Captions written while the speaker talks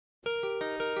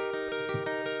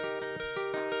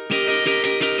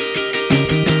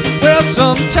Well,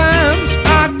 sometimes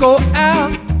I go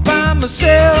out by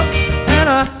myself and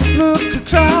I look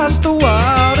across the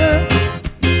water,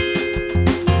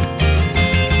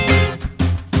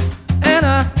 and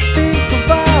I think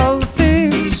of all the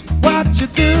things what you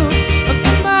do, and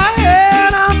in my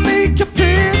head I make a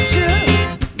picture.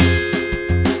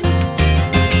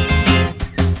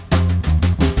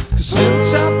 'Cause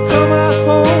since I've come out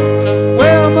home,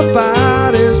 well, my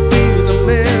body's been a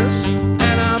mess,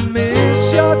 and I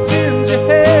miss your ginger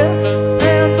hair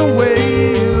and the way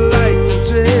you like to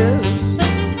dress.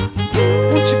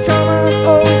 Won't you come on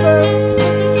over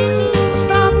and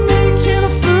stop making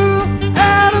a fool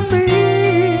out of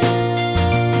me?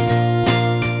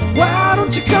 Why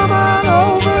don't you come on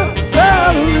over,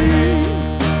 Valerie?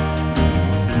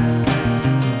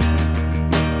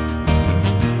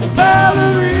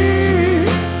 Valerie,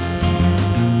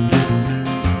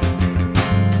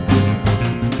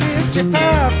 did you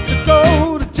have to go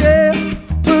to jail?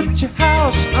 Put your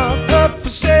house on up for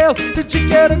sale? Did you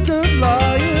get a good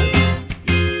lawyer?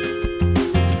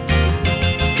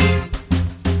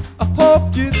 I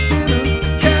hope you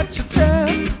didn't catch a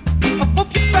tan. I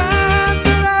hope you find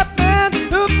the right man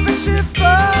who'll fix it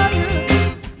for you.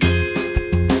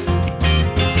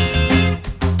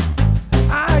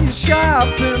 Are you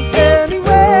shopping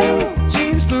anywhere?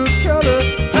 Change the color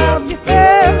of your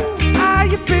hair. Are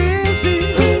you busy?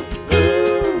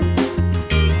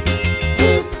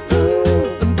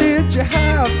 And did you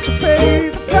have to pay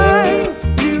the fine?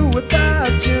 You were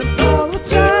dodging all the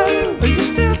time. Are you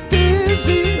still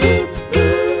dizzy?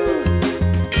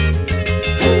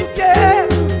 Yeah.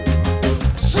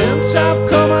 Since I've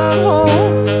come on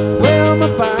home, well, my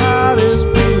body's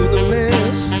been a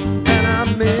mess, and I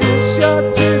miss your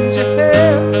ginger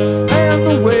hair and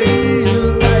the way you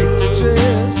like to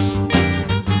dress.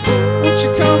 Won't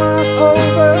you come on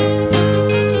over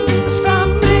and stop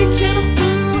making a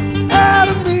fool out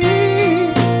of me?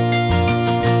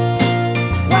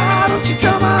 Why don't you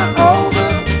come on over,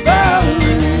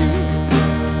 Valerie?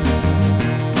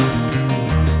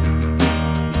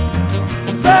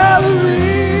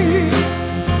 Valerie,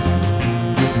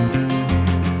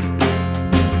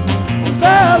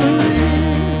 Valerie,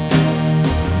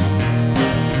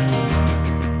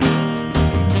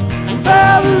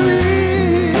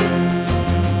 Valerie.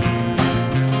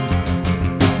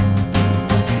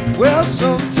 Well,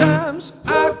 sometimes I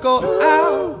go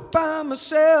out by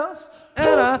myself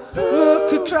and I look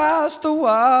across the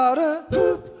water,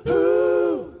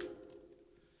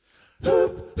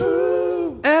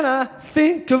 and I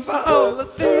think of all the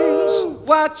things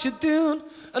what you're doing,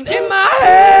 and in my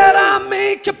head I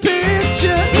make a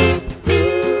picture.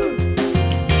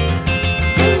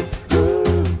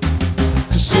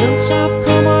 'Cause since I've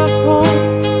come out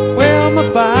home, well, my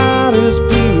body's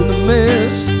been a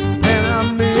mess, and I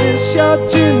miss your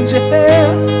ginger hair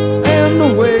and the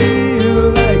way you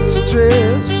like to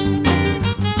dress.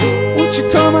 Won't you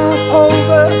come on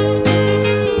over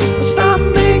and stop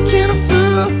making a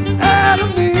fool out of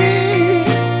me?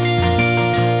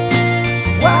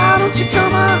 Why don't you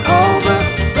come on over,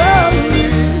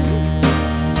 Valerie?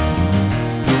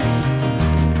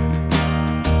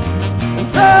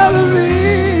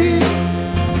 Valerie,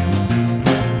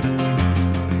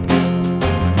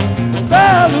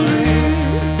 Valerie,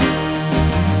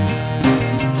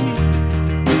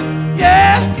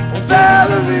 yeah,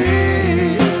 Valerie.